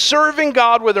and is serving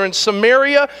God, whether in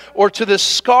Samaria or to this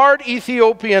scarred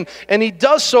Ethiopian, and he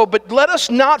does so, but let us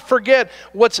not forget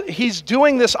he's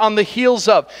doing this on the heels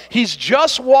of. He's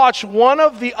just watched one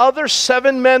of the other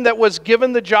 7 men that was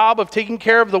given the job of taking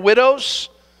care of the widows.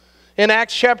 In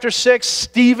Acts chapter 6,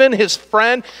 Stephen, his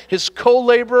friend, his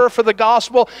co-laborer for the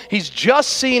gospel, he's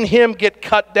just seen him get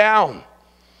cut down.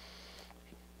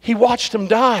 He watched him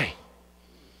die.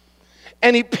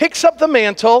 And he picks up the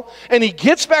mantle, and he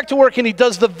gets back to work, and he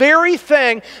does the very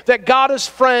thing that got his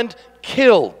friend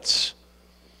killed.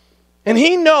 And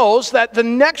he knows that the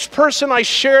next person I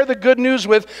share the good news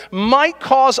with might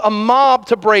cause a mob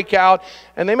to break out,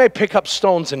 and they may pick up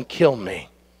stones and kill me.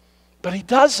 But he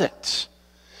does it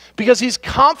because he's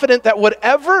confident that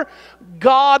whatever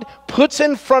God puts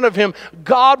in front of him,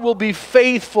 God will be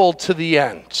faithful to the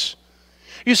end.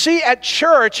 You see, at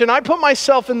church, and I put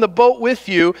myself in the boat with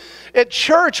you, at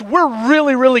church, we're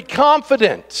really, really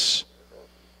confident.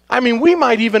 I mean, we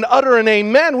might even utter an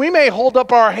amen. We may hold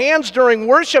up our hands during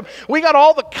worship. We got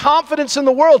all the confidence in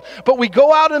the world, but we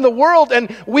go out in the world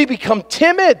and we become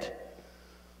timid.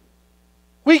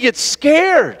 We get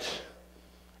scared.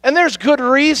 And there's good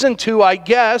reason to, I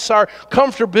guess. Our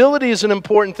comfortability is an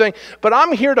important thing. But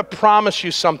I'm here to promise you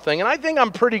something. And I think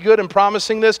I'm pretty good in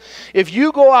promising this. If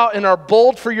you go out and are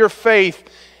bold for your faith,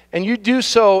 and you do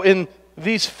so in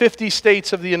these 50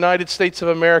 states of the United States of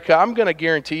America, I'm going to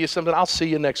guarantee you something. I'll see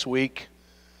you next week.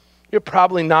 You're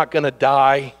probably not going to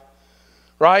die.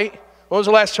 Right? When was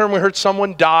the last time we heard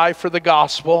someone die for the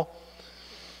gospel?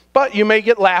 But you may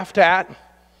get laughed at.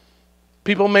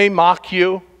 People may mock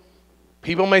you.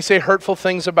 People may say hurtful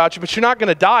things about you, but you're not going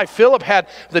to die. Philip had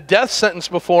the death sentence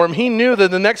before him. He knew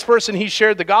that the next person he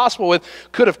shared the gospel with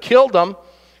could have killed him,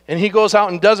 and he goes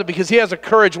out and does it because he has a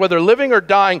courage, whether living or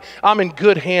dying, I'm in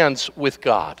good hands with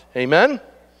God. Amen?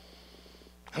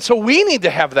 And so we need to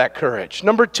have that courage.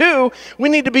 Number 2, we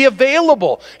need to be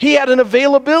available. He had an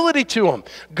availability to him.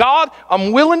 God,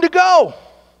 I'm willing to go.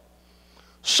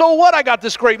 So what? I got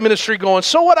this great ministry going.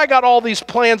 So what? I got all these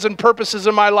plans and purposes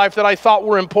in my life that I thought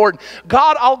were important.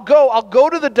 God, I'll go. I'll go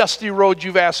to the dusty road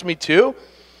you've asked me to.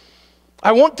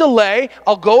 I won't delay.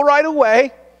 I'll go right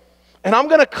away. And I'm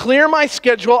going to clear my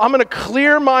schedule. I'm going to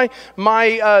clear my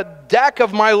deck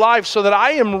of my life so that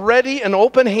I am ready and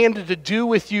open-handed to do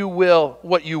with you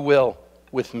what you will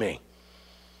with me.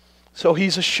 So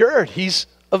he's assured. He's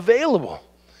available.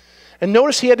 And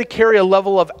notice he had to carry a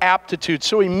level of aptitude.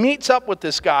 So he meets up with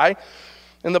this guy.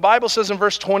 And the Bible says in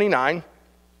verse 29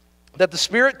 that the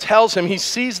Spirit tells him, he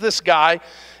sees this guy,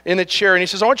 in a chariot. And he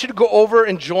says, I want you to go over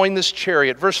and join this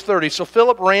chariot. Verse 30, so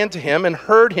Philip ran to him and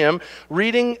heard him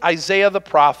reading Isaiah the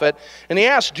prophet. And he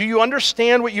asked, do you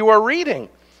understand what you are reading?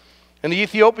 And the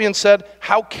Ethiopian said,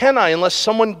 how can I unless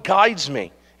someone guides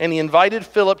me? And he invited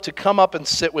Philip to come up and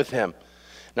sit with him.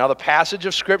 Now the passage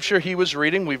of scripture he was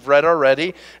reading, we've read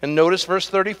already. And notice verse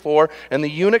 34, and the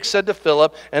eunuch said to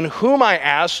Philip, and whom, I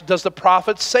ask, does the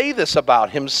prophet say this about,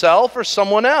 himself or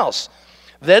someone else?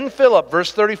 Then Philip,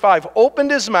 verse 35,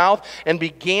 opened his mouth and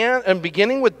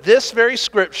beginning with this very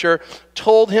scripture,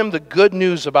 told him the good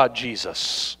news about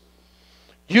Jesus.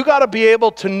 You got to be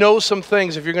able to know some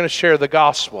things if you're going to share the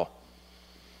gospel.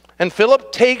 And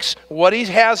Philip takes what he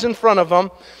has in front of him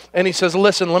and he says,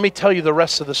 listen, let me tell you the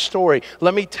rest of the story.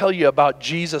 Let me tell you about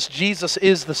Jesus. Jesus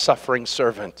is the suffering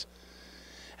servant.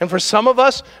 And for some of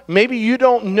us, maybe you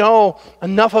don't know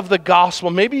enough of the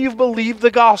gospel. Maybe you've believed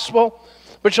the gospel,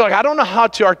 but you're like, I don't know how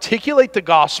to articulate the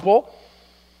gospel.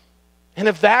 And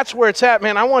if that's where it's at,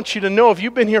 man, I want you to know if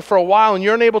you've been here for a while and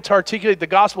you're unable to articulate the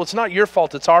gospel, it's not your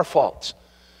fault, it's our fault.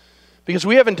 Because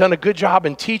we haven't done a good job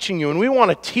in teaching you, and we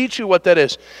want to teach you what that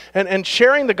is. And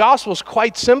sharing the gospel is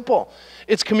quite simple.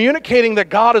 It's communicating that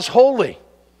God is holy.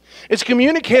 It's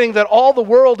communicating that all the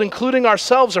world, including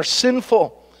ourselves, are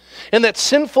sinful. And that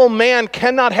sinful man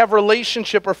cannot have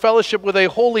relationship or fellowship with a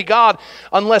holy God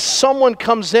unless someone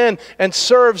comes in and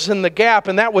serves in the gap.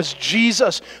 And that was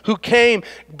Jesus, who came,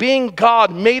 being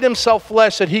God, made himself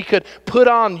flesh that he could put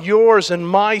on yours and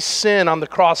my sin on the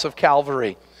cross of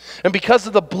Calvary. And because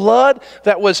of the blood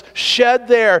that was shed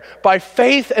there by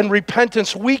faith and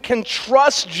repentance, we can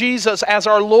trust Jesus as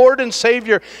our Lord and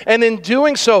Savior. And in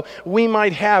doing so, we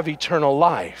might have eternal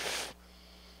life.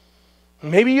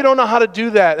 Maybe you don't know how to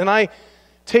do that. And I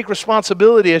take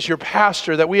responsibility as your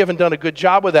pastor that we haven't done a good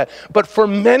job with that. But for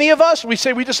many of us, we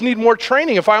say we just need more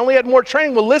training. If I only had more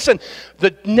training, well, listen,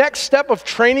 the next step of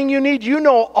training you need, you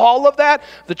know all of that.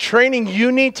 The training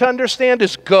you need to understand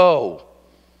is go.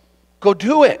 Go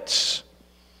do it.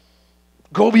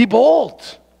 Go be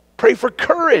bold. Pray for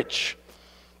courage.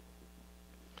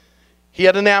 He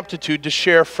had an aptitude to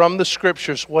share from the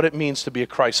scriptures what it means to be a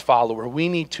Christ follower. We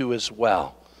need to as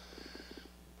well.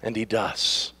 And he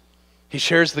does. He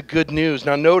shares the good news.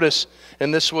 Now notice,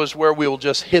 and this was where we will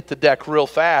just hit the deck real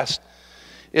fast,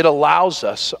 it allows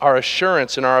us, our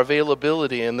assurance and our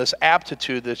availability and this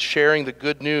aptitude that's sharing the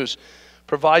good news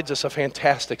provides us a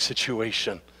fantastic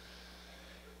situation.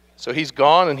 So he's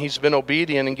gone and he's been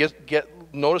obedient, and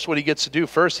notice what he gets to do.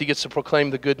 First, he gets to proclaim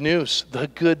the good news. The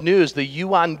good news, the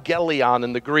euangelion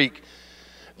in the Greek.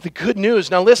 The good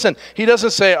news. Now listen, he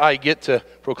doesn't say, I get to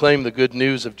proclaim the good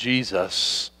news of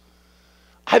Jesus.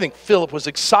 I think Philip was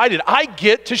excited. I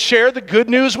get to share the good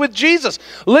news with Jesus.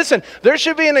 Listen, there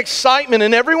should be an excitement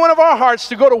in every one of our hearts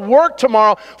to go to work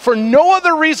tomorrow for no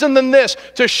other reason than this,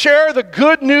 to share the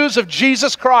good news of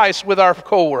Jesus Christ with our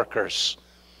coworkers.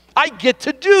 I get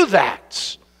to do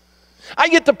that. I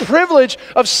get the privilege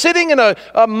of sitting in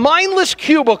a mindless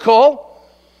cubicle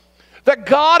that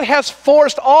God has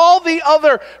forced all the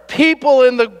other people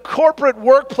in the corporate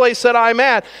workplace that I'm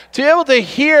at to be able to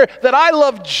hear that I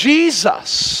love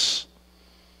Jesus.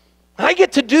 I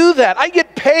get to do that. I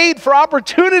get paid for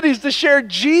opportunities to share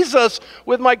Jesus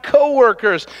with my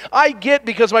coworkers. I get,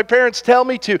 because my parents tell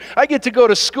me to, I get to go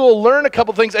to school, learn a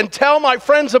couple things, and tell my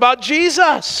friends about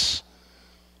Jesus.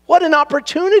 What an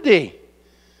opportunity.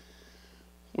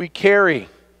 We carry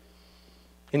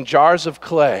in jars of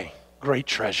clay great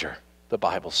treasure, the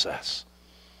Bible says.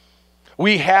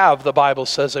 We have, the Bible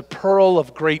says, a pearl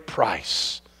of great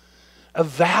price, a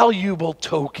valuable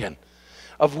token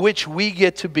of which we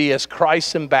get to be, as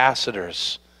Christ's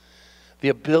ambassadors, the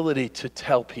ability to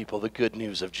tell people the good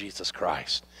news of Jesus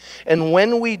Christ. And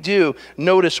when we do,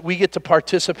 notice we get to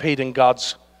participate in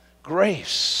God's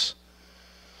grace.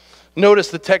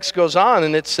 Notice the text goes on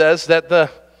and it says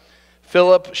that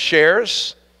Philip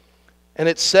shares, and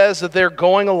it says that they're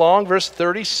going along, verse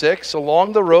 36,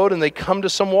 along the road, and they come to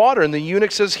some water. And the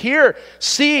eunuch says, here,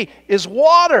 see, is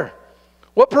water.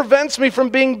 What prevents me from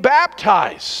being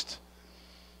baptized?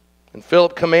 And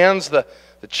Philip commands the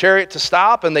chariot to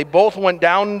stop, and they both went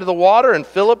down into the water, and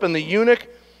Philip and the eunuch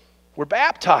were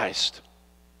baptized.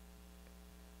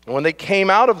 And when they came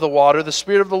out of the water, the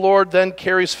Spirit of the Lord then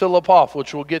carries Philip off,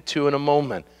 which we'll get to in a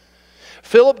moment.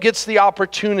 Philip gets the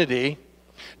opportunity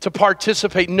to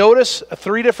participate. Notice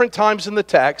 3 different times in the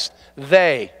text,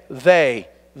 they. They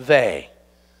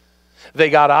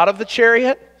got out of the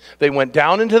chariot, they went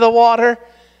down into the water,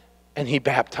 and he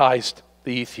baptized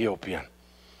the Ethiopian.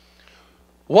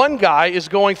 One guy is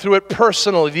going through it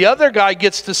personally. The other guy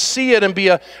gets to see it and be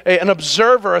an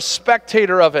observer, a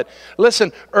spectator of it.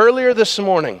 Listen, earlier this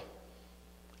morning,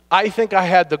 I think I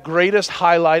had the greatest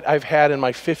highlight I've had in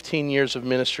my 15 years of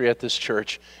ministry at this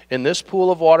church. In this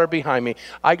pool of water behind me,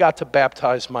 I got to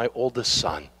baptize my oldest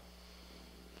son.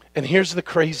 And here's the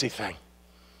crazy thing.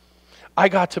 I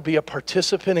got to be a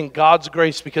participant in God's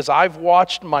grace because I've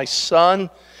watched my son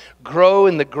grow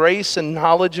in the grace and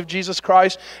knowledge of Jesus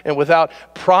Christ, and without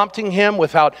prompting him,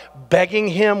 without begging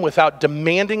him, without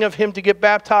demanding of him to get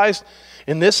baptized,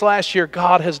 in this last year,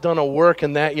 God has done a work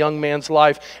in that young man's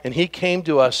life, and he came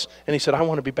to us and he said, I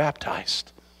want to be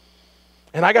baptized.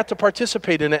 And I got to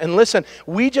participate in it. And listen,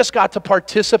 we just got to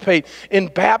participate in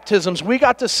baptisms. We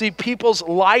got to see people's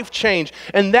life change,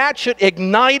 and that should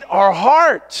ignite our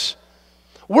hearts.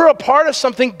 We're a part of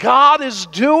something God is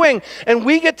doing, and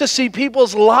we get to see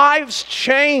people's lives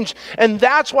change. And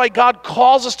that's why God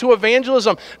calls us to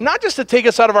evangelism, not just to take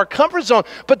us out of our comfort zone,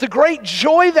 but the great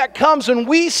joy that comes when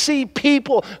we see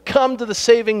people come to the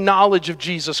saving knowledge of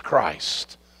Jesus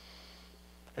Christ.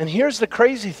 And here's the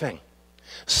crazy thing.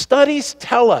 Studies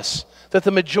tell us that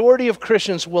the majority of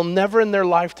Christians will never in their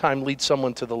lifetime lead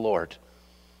someone to the Lord.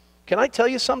 Can I tell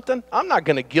you something? I'm not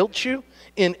going to guilt you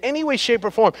in any way, shape,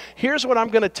 or form. Here's what I'm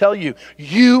going to tell you.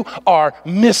 You are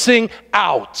missing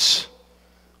out.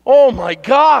 Oh my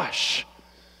gosh.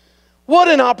 What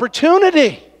an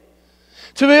opportunity.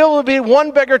 To be able to be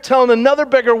one beggar telling another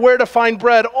beggar where to find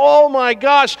bread. Oh my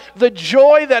gosh. The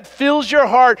joy that fills your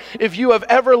heart if you have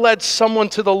ever led someone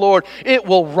to the Lord. It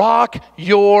will rock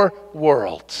your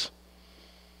world.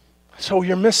 So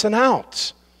you're missing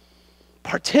out.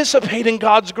 Participate in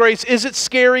God's grace. Is it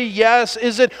scary? Yes.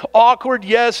 Is it awkward?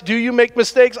 Yes. Do you make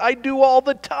mistakes? I do all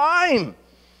the time.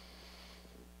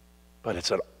 But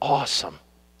it's an awesome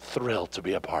thrill to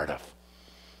be a part of.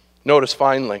 Notice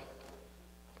finally,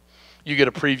 you get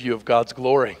a preview of God's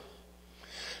glory.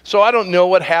 So I don't know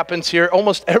what happens here.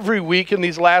 Almost every week in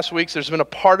these last weeks, there's been a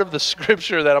part of the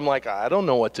scripture that I'm like, I don't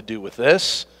know what to do with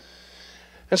this.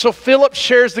 And so Philip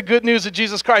shares the good news of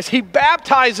Jesus Christ. He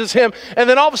baptizes him, and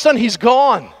then all of a sudden he's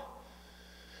gone.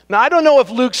 Now, I don't know if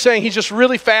Luke's saying he just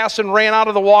really fast and ran out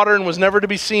of the water and was never to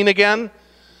be seen again.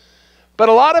 But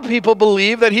a lot of people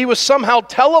believe that he was somehow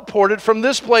teleported from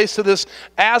this place to this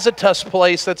Azotus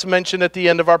place that's mentioned at the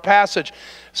end of our passage.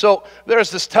 So there's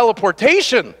this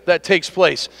teleportation that takes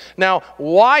place. Now,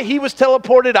 why he was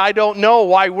teleported, I don't know.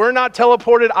 Why we're not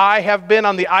teleported, I have been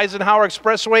on the Eisenhower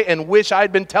Expressway and wish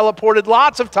I'd been teleported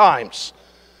lots of times.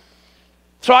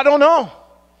 So I don't know.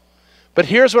 But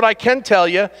here's what I can tell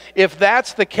you. If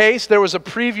that's the case, there was a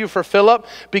preview for Philip,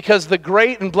 because the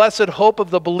great and blessed hope of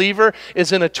the believer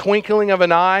is in a twinkling of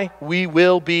an eye, we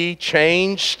will be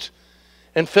changed.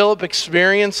 And Philip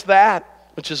experienced that,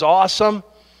 which is awesome.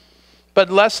 But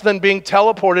less than being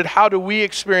teleported, how do we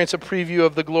experience a preview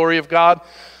of the glory of God?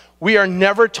 We are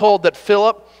never told that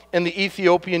Philip and the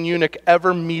Ethiopian eunuch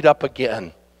ever meet up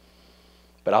again.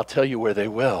 But I'll tell you where they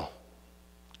will.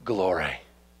 Glory.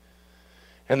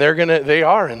 And they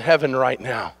are in heaven right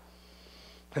now.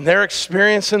 And they're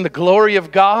experiencing the glory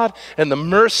of God and the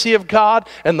mercy of God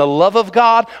and the love of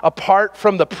God apart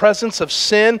from the presence of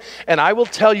sin. And I will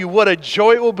tell you what a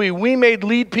joy it will be. We may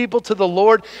lead people to the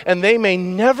Lord and they may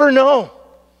never know.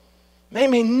 They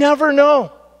may never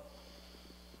know.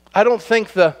 I don't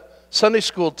think the Sunday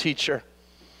school teacher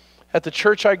at the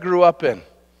church I grew up in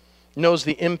knows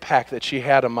the impact that she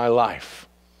had on my life.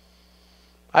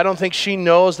 I don't think she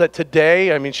knows that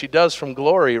today, I mean, she does from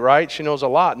glory, right? She knows a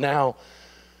lot now.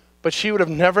 But she would have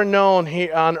never known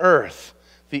here on earth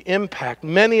the impact.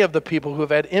 Many of the people who have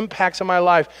had impacts in my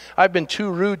life, I've been too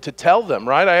rude to tell them,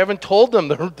 right? I haven't told them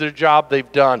the job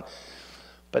they've done.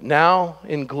 But now,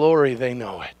 in glory, they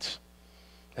know it.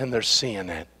 And they're seeing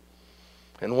it.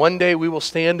 And one day we will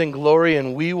stand in glory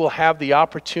and we will have the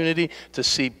opportunity to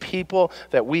see people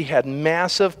that we had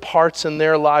massive parts in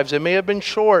their lives. It may have been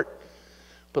short,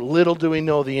 but little do we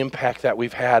know the impact that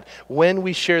we've had. When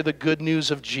we share the good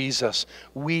news of Jesus,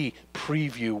 we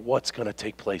preview what's going to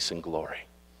take place in glory.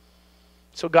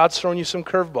 So God's thrown you some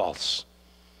curveballs.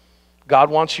 God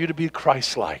wants you to be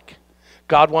Christ-like.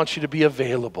 God wants you to be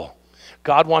available.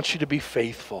 God wants you to be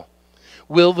faithful.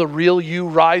 Will the real you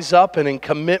rise up and in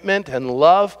commitment and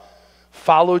love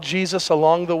follow Jesus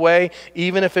along the way,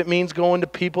 even if it means going to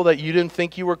people that you didn't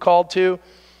think you were called to?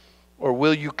 Or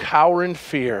will you cower in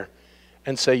fear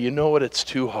and say, you know what, it's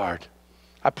too hard?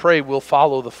 I pray we'll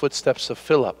follow the footsteps of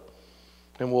Philip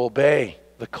and we'll obey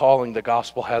the calling the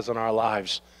gospel has on our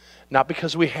lives. Not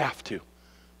because we have to,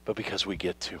 but because we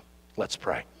get to. Let's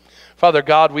pray. Father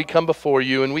God, we come before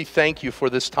you and we thank you for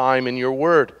this time in your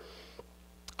word.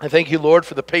 I thank you, Lord,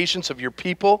 for the patience of your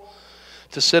people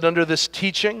to sit under this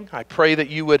teaching. I pray that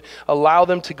you would allow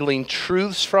them to glean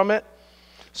truths from it.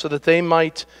 so that they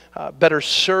might better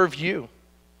serve you,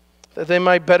 that they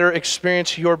might better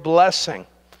experience your blessing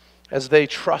as they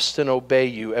trust and obey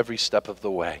you every step of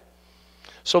the way.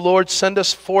 So Lord, send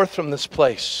us forth from this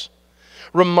place,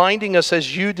 reminding us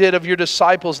as you did of your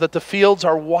disciples that the fields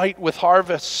are white with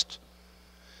harvest,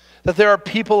 that there are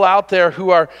people out there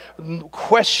who are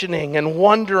questioning and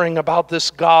wondering about this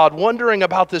God, wondering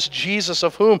about this Jesus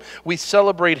of whom we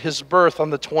celebrate his birth on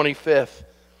the 25th.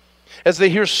 As they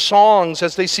hear songs,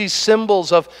 as they see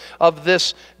symbols of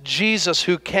this Jesus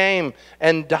who came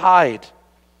and died.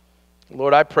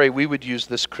 Lord, I pray we would use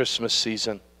this Christmas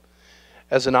season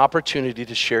as an opportunity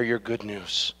to share your good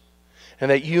news, and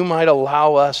that you might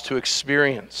allow us to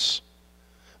experience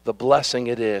the blessing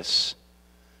it is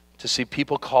to see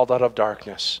people called out of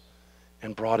darkness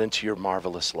and brought into your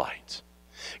marvelous light.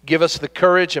 Give us the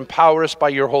courage, empower us by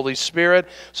your Holy Spirit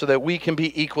so that we can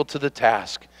be equal to the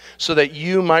task, so that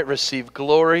you might receive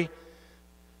glory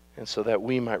and so that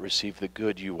we might receive the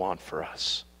good you want for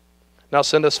us. Now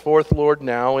send us forth, Lord,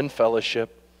 now in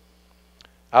fellowship,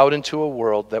 out into a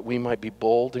world that we might be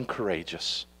bold and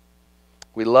courageous.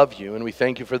 We love you and we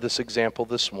thank you for this example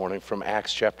this morning from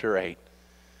Acts chapter 8,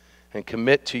 and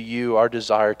commit to you our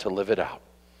desire to live it out.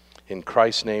 In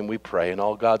Christ's name we pray, and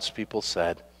all God's people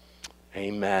said,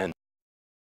 amen.